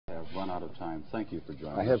run out of time. Thank you for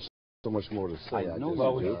joining us. I have so much more to say. I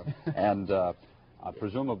know you do. And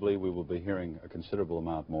presumably we will be hearing a considerable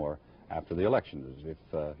amount more after the elections if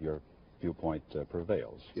your viewpoint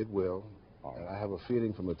prevails. It will. All right. And I have a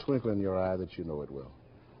feeling from the twinkle in your eye that you know it will.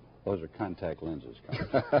 Those are contact lenses.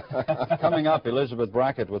 Coming up, Elizabeth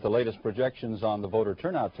Brackett with the latest projections on the voter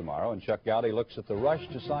turnout tomorrow, and Chuck Gowdy looks at the rush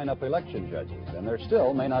to sign up election judges, and there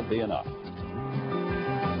still may not be enough.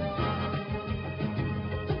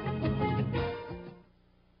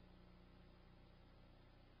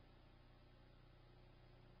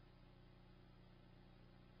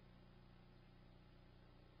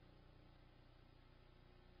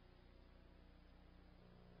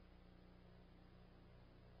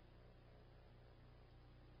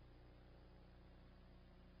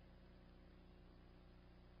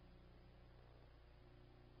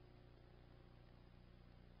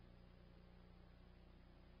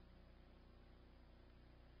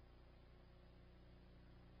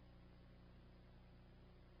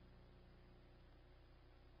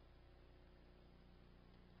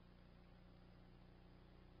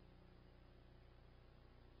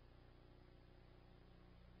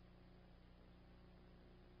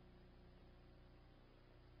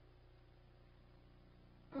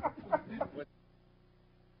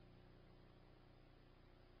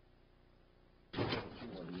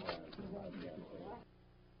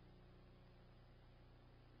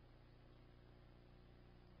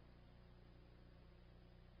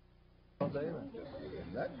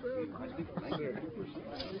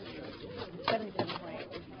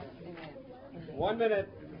 One minute.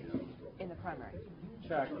 In the primary.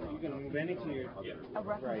 Chuck, you can move any to your A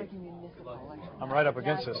record-breaking municipal election. I'm right up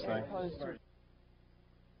against this thing.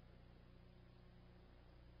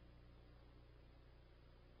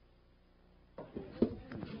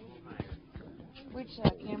 Which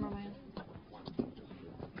cameraman?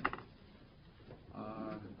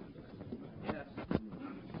 Yes.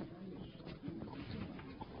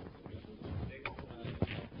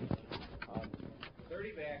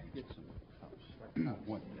 back. Get some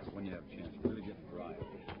when you have a chance. Really get dry.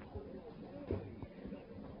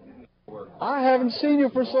 I haven't seen you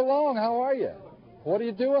for so long. How are you? What are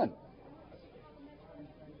you doing?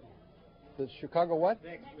 The Chicago what?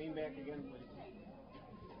 Next, lean back again,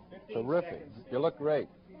 please. Terrific. Seconds. You look great.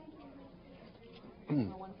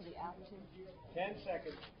 10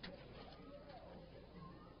 seconds.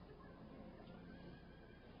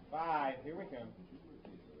 5. Here we come.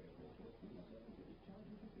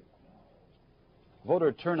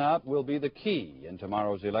 Voter turnout will be the key in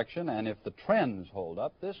tomorrow's election, and if the trends hold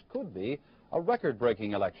up, this could be a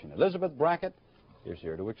record-breaking election. Elizabeth Brackett is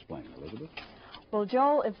here to explain. Elizabeth? Well,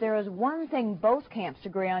 Joel, if there is one thing both camps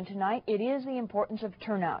agree on tonight, it is the importance of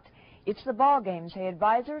turnout. It's the ball game, say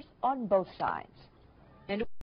advisors on both sides. And